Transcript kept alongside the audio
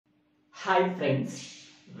Hi friends,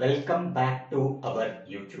 welcome back to our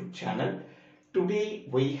YouTube channel. Today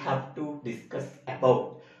we have to discuss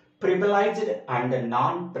about privileged and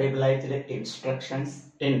non-privileged instructions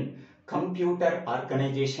in computer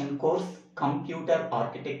organization course, computer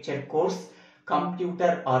architecture course,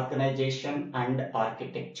 computer organization and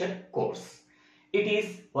architecture course. It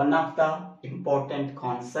is one of the important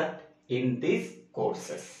concepts in these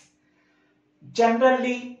courses.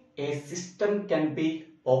 Generally, a system can be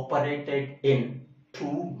operated in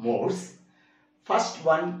two modes. First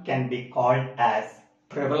one can be called as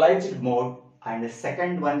privileged mode and the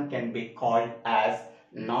second one can be called as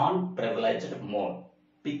non-privileged mode.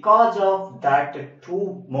 Because of that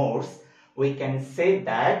two modes, we can say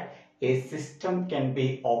that a system can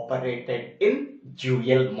be operated in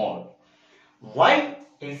dual mode. Why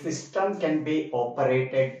a system can be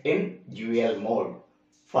operated in dual mode?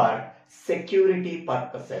 For security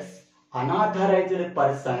purposes, unauthorized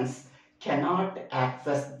persons cannot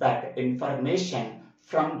access that information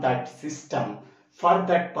from that system. For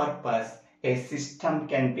that purpose, a system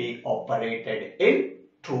can be operated in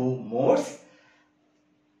two modes.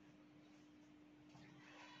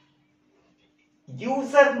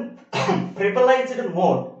 User privileged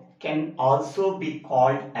mode can also be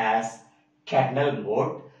called as kernel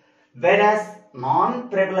mode, whereas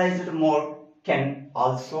non-privileged mode can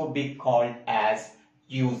also be called as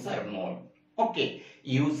user mode. Okay,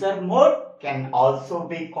 user mode can also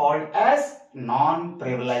be called as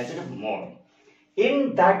non-privileged mode.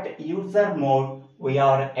 In that user mode, we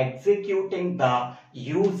are executing the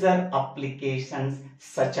user applications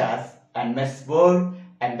such as MS Word,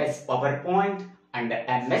 MS PowerPoint and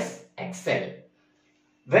MS Excel.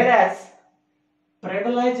 Whereas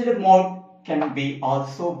privileged mode can be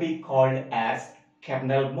also be called as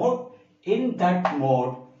kernel mode. In that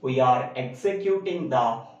mode, we are executing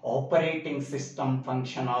the operating system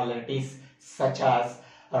functionalities such as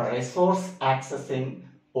resource accessing,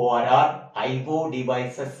 ORR, IO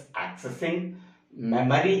devices accessing,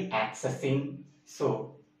 memory accessing.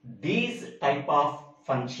 So these type of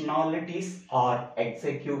functionalities are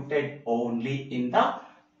executed only in the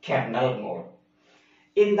kernel mode.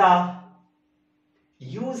 In the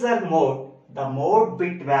user mode, the mode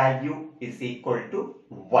bit value is equal to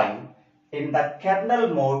 1. In the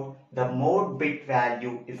kernel mode, the mode bit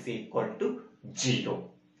value is equal to 0.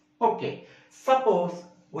 Okay, suppose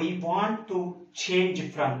we want to change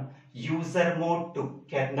from user mode to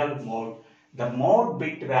kernel mode. The mode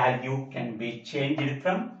bit value can be changed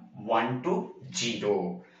from 1 to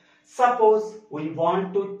 0. Suppose we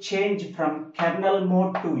want to change from kernel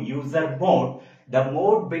mode to user mode. The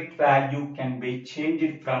mode bit value can be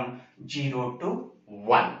changed from 0 to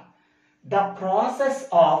 1. The process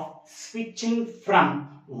of switching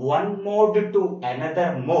from one mode to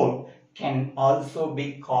another mode can also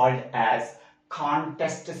be called as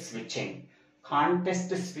context switching.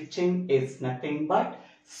 Context switching is nothing but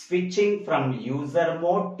switching from user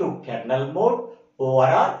mode to kernel mode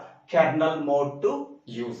or kernel mode to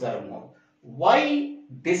user mode. Why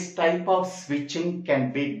this type of switching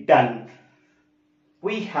can be done?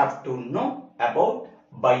 We have to know about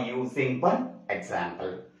by using one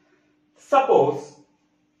example. Suppose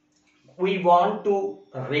we want to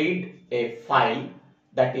read a file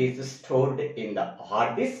that is stored in the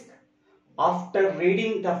hard disk. After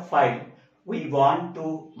reading the file, we want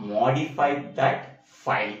to modify that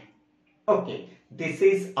file. Okay, this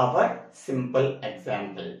is our simple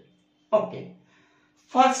example. Okay,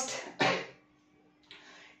 first,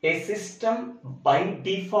 a system by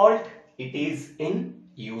default it is in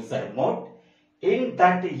user mode. In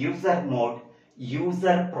that user mode,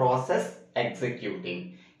 user process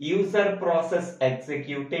executing. User process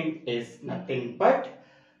executing is nothing but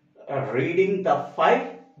reading the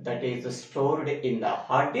file that is stored in the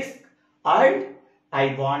hard disk and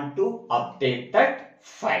I want to update that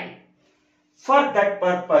file. For that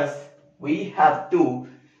purpose, we have to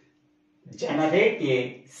generate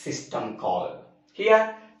a system call.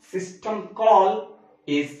 Here, system call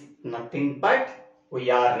is nothing but we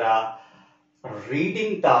are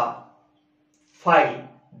reading the file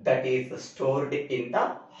that is stored in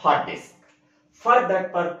the hard disk. For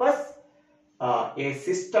that purpose, a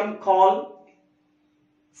system call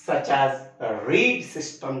such as a read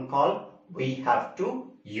system call we have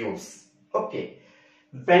to use. Okay,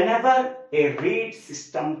 whenever a read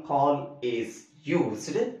system call is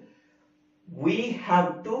used, we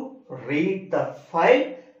have to read the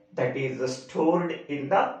file that is stored in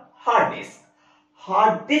the hard disk.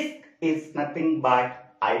 Hard disk is nothing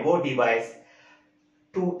but IO device.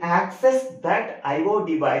 To access that IO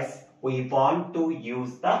device, we want to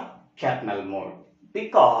use the kernel mode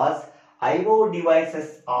because IO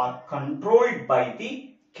devices are controlled by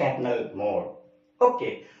the kernel mode.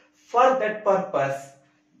 Okay, for that purpose,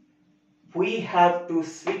 we have to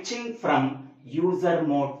switching from user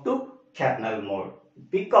mode to kernel mode,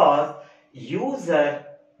 because user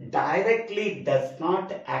directly does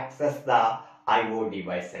not access the IO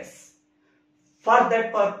devices. For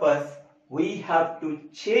that purpose, we have to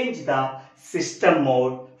change the system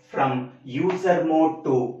mode from user mode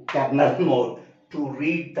to kernel mode to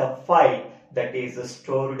read the file that is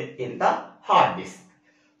stored in the hard disk.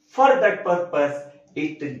 For that purpose,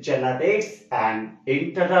 it generates an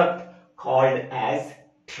interrupt called as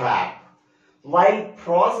trap. While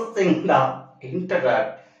processing the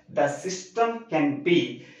interrupt, the system can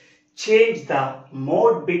be change the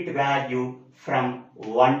mode bit value from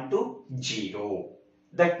 1 to 0.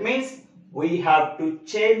 That means we have to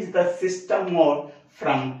change the system mode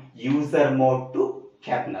from user mode to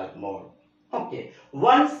kernel mode. Okay,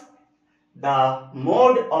 once the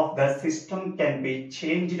mode of the system can be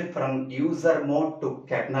changed from user mode to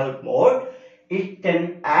kernel mode, it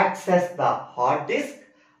can access the hard disk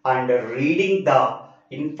and reading the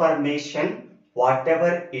information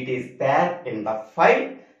whatever it is there in the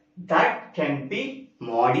file that can be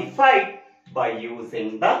modified by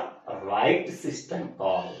using the write system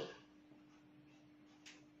call.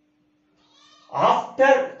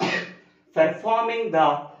 After performing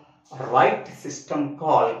the write system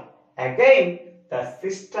call, again the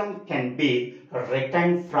system can be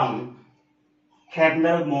written from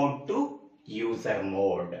kernel mode to user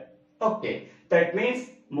mode. Okay, that means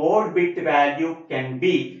mode bit value can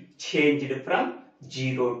be changed from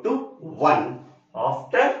 0 to 1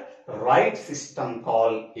 after write system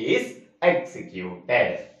call is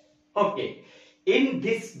executed. Okay, in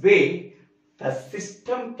this way the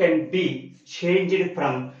system can be changed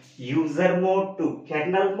from user mode to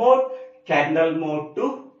kernel mode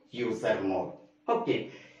to user mode.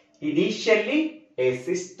 Okay, initially a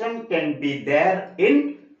system can be there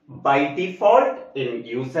in by default in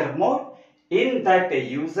user mode. In that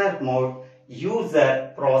user mode,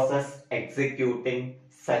 user process executing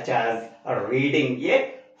such as reading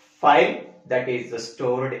a file that is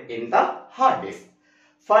stored in the hard disk.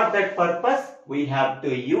 For that purpose, we have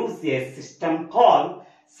to use a system call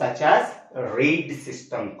such as read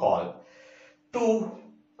system call. To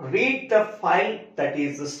read the file that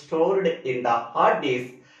is stored in the hard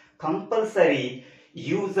disk, compulsory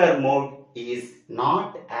user mode is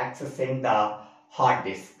not accessing the hard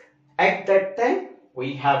disk. At that time,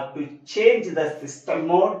 we have to change the system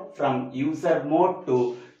mode from user mode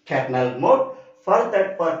to kernel mode. For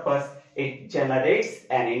that purpose, it generates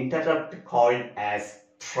an interrupt called as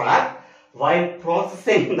trap. While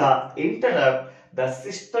processing the interrupt, the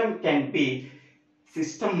system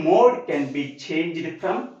mode can be changed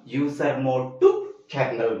from user mode to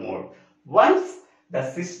kernel mode. Once the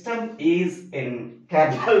system is in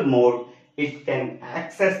kernel mode, it can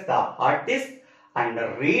access the hard disk and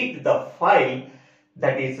read the file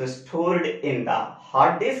that is stored in the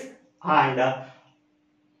hard disk and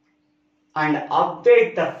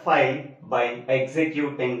update the file by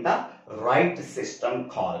executing the write system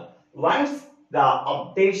call. Once the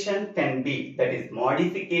updation can be, that is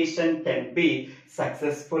modification can be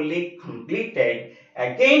successfully completed,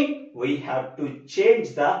 again we have to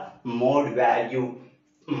change the mode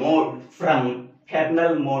from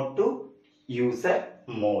kernel mode to user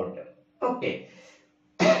mode. Okay,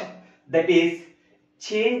 that is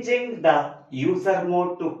changing the user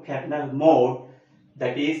mode to kernel mode,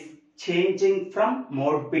 that is changing from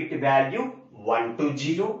mode bit value 1 to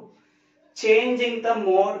 0. Changing the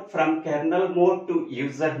mode from kernel mode to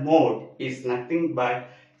user mode is nothing but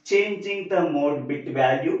changing the mode bit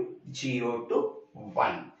value 0 to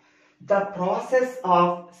 1. The process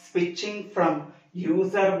of switching from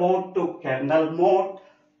user mode to kernel mode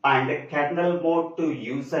and kernel mode to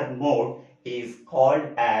user mode is called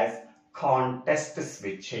as context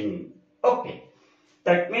switching. Okay,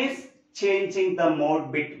 that means changing the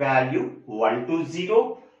mode bit value 1 to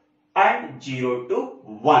 0 and 0 to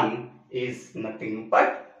 1 is nothing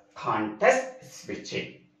but context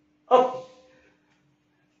switching. Okay,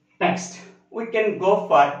 next we can go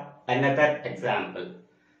for another example.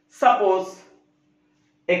 Suppose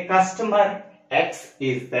a customer X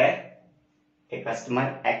is there.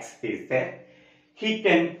 He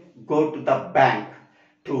can go to the bank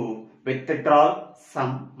to withdraw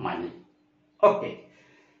some money. Okay,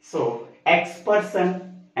 so X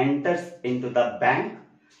person enters into the bank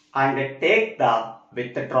and take the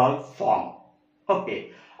withdrawal form.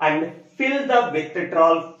 Okay, and fill the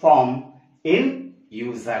withdrawal form in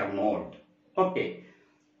user mode. Okay,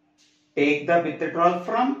 take the withdrawal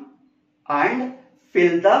form and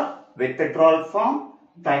fill the withdrawal form,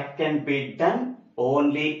 that can be done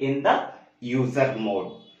only in the user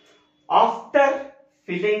mode. After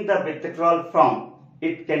filling the withdrawal form,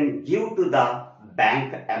 it can give to the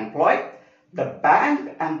bank employee. The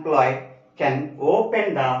bank employee can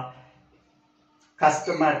open the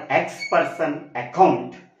customer X person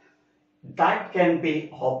account that can be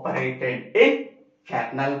operated in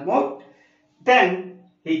kernel mode. Then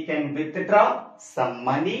he can withdraw some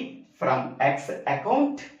money from X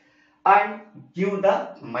account and give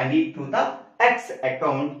the money to the X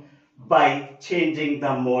account by changing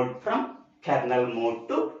the mode from kernel mode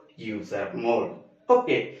to user mode.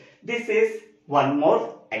 Okay, this is one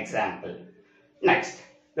more example. Next,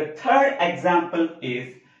 the third example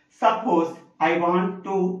is, suppose I want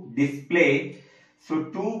to display, so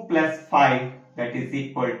 2 plus 5, that is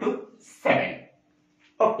equal to 7.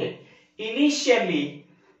 Okay, initially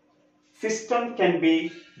system can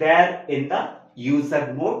be there in the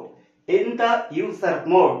user mode. In the user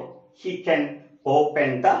mode, he can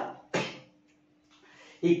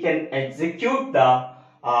execute the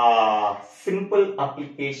simple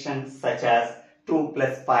applications such as 2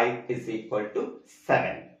 plus 5 is equal to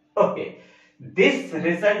 7. Okay, this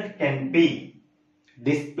result can be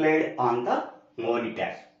displayed on the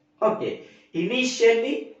monitor. Okay,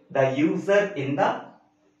 initially the user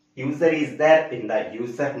is there in the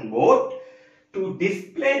user mode. To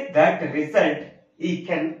display that result, he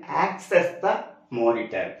can access the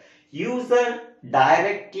monitor. User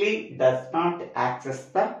directly does not access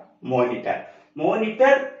the monitor.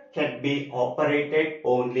 Monitor can be operated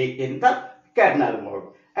only in the kernel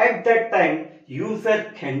mode. At that time,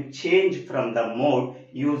 user can change from the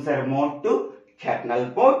user mode to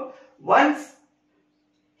kernel mode. Once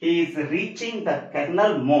he is reaching the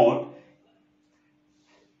kernel mode,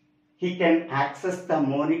 he can access the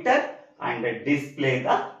monitor and display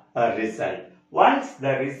the result. Once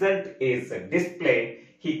the result is displayed,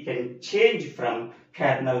 he can change from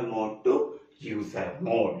kernel mode to user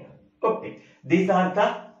mode. Okay, these are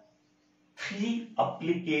the 3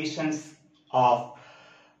 applications of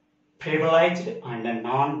privileged and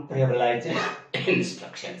non-privileged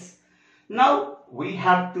instructions. Now we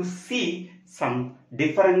have to see some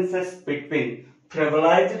differences between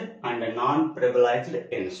privileged and non-privileged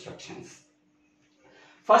instructions.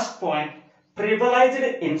 First point,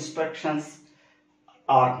 privileged instructions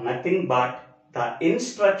are nothing but the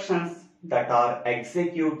instructions that are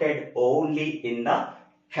executed only in the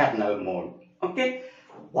kernel mode. Okay,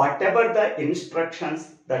 whatever the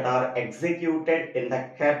instructions that are executed in the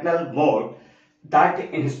kernel mode, that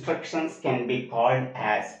instructions can be called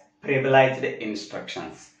as privileged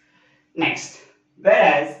instructions. Next,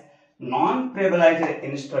 whereas non-privileged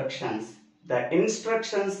instructions, the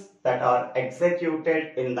instructions that are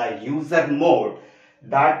executed in the user mode,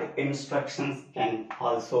 that instructions can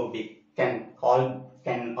also be called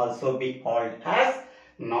as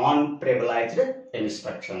non-privileged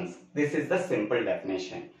instructions. This is the simple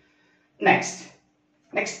definition. Next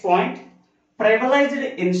point,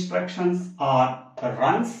 privileged instructions are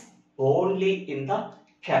runs only in the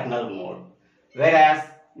kernel mode, whereas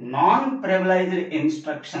non-privileged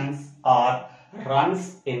instructions are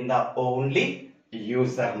runs in the only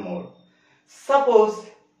user mode. Suppose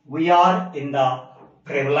we are in the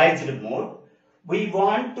privileged mode, we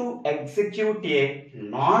want to execute a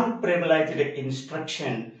non-privileged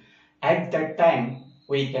instruction. At that time,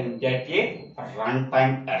 we can get a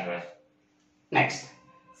runtime error. Next,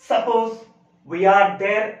 suppose we are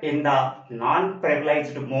there in the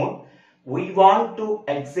non-privileged mode, we want to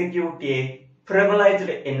execute a privileged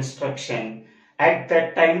instruction. At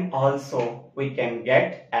that time also, we can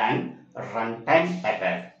get an runtime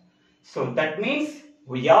error. So that means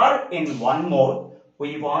we are in one mode,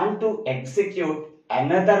 we want to execute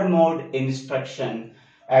another mode instruction.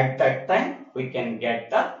 At that time, we can get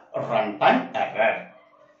the runtime error.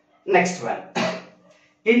 Next one,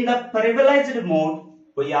 in the privileged mode,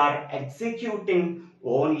 we are executing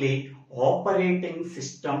only operating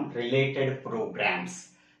system related programs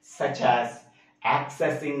such as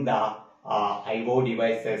accessing the IO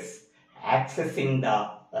devices, accessing the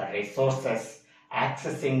resources,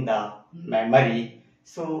 accessing the memory.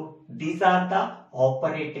 So these are the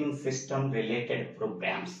operating system related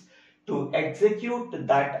programs. To execute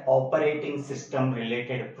that operating system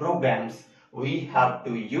related programs, we have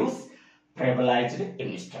to use privileged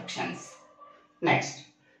instructions. Next,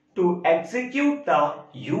 to execute the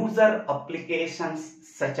user applications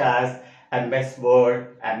such as MS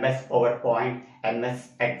Word, MS PowerPoint, MS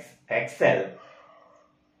Excel,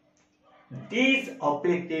 these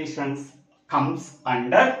applications comes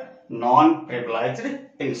under non-privileged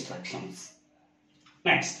instructions.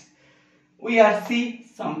 Next, We are see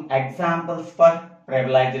some examples for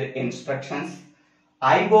privileged instructions,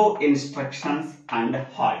 IO instructions and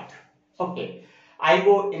halt. Okay,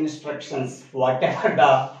 IO instructions, whatever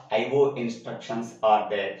the IO instructions are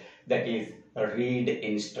there, that is read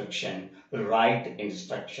instruction, write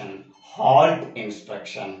instruction, halt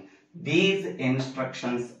instruction. These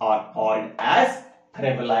instructions are called as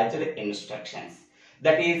privileged instructions.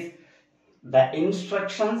 That is the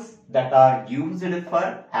instructions that are used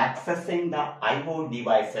for accessing the IO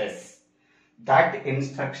devices. That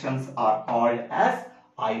instructions are called as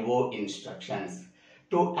IO instructions.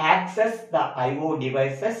 To access the IO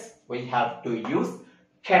devices, we have to use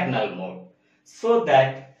kernel mode, so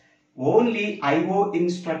that only IO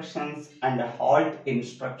instructions and halt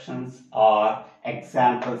instructions are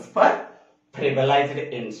examples for privileged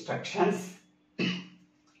instructions.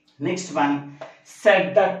 Next one,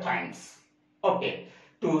 set the times. Okay,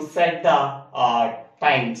 to set the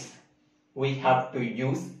times, we have to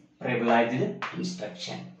use privileged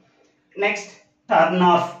instruction. Next, turn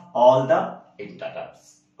off all the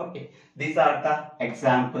interrupts. Okay, these are the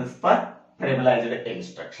examples for privileged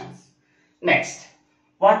instructions. Next,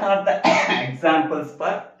 what are the examples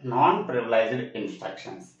for non-privileged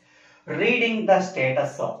instructions? Reading the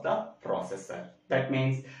status of the processor. That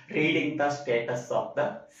means reading the status of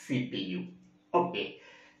the CPU. Okay.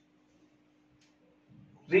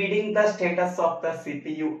 Reading the status of the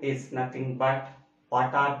CPU is nothing but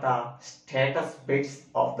what are the status bits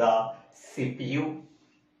of the CPU.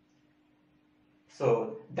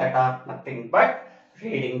 So that are nothing but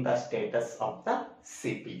reading the status of the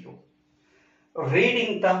CPU.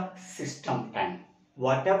 Reading the system time.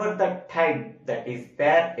 Whatever the time that is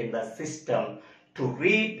there in the system, to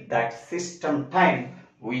read that system time,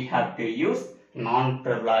 we have to use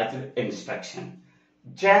non-privileged instruction.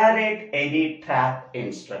 Generate any trap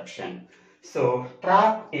instruction. So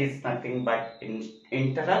trap is nothing but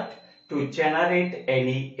interrupt. To generate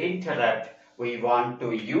any interrupt, we want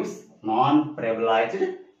to use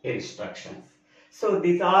non-privileged instructions. So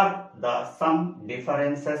these are the some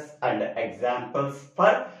differences and examples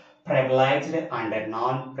for privileged and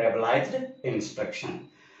non-privileged instruction.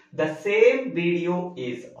 The same video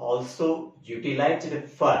is also utilized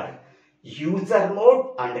for user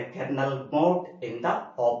mode and kernel mode in the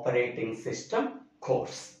operating system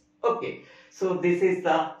course. Okay, so this is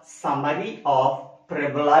the summary of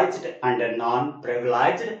privileged and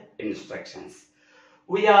non-privileged instructions.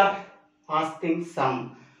 We are asking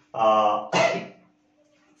some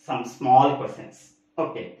some small questions.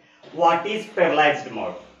 Okay, what is privileged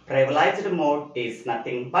mode? Privileged mode is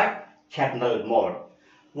nothing but kernel mode.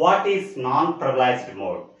 What is non-privileged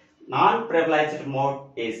mode? Non-privileged mode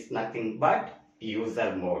is nothing but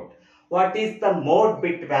user mode. What is the mode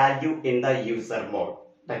bit value in the user mode?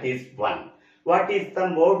 That is 1. What is the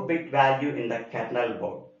mode bit value in the kernel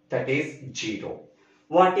mode? That is 0.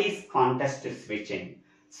 What is context switching?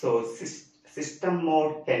 So system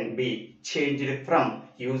mode can be changed from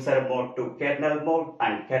user mode to kernel mode,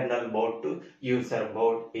 and kernel mode to user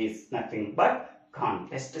mode is nothing but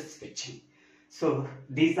context switching. So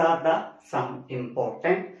these are the some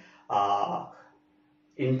important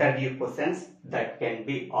interview questions that can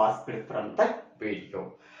be asked from the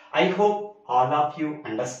video. I hope all of you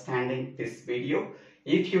understanding this video.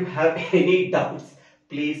 If you have any doubts,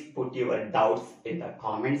 please put your doubts in the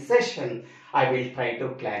comment section. I will try to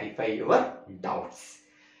clarify your doubts.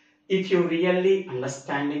 If you really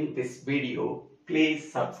understanding this video,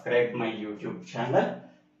 please subscribe my YouTube channel.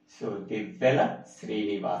 So Divvela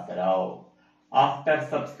Srinivasa. After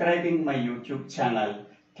subscribing my YouTube channel,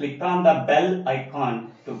 click on the bell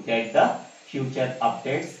icon to get the future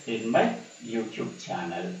updates in my YouTube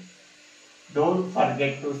channel. Don't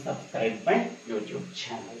forget to subscribe my YouTube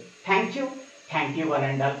channel. Thank you one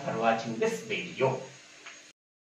and all for watching this video.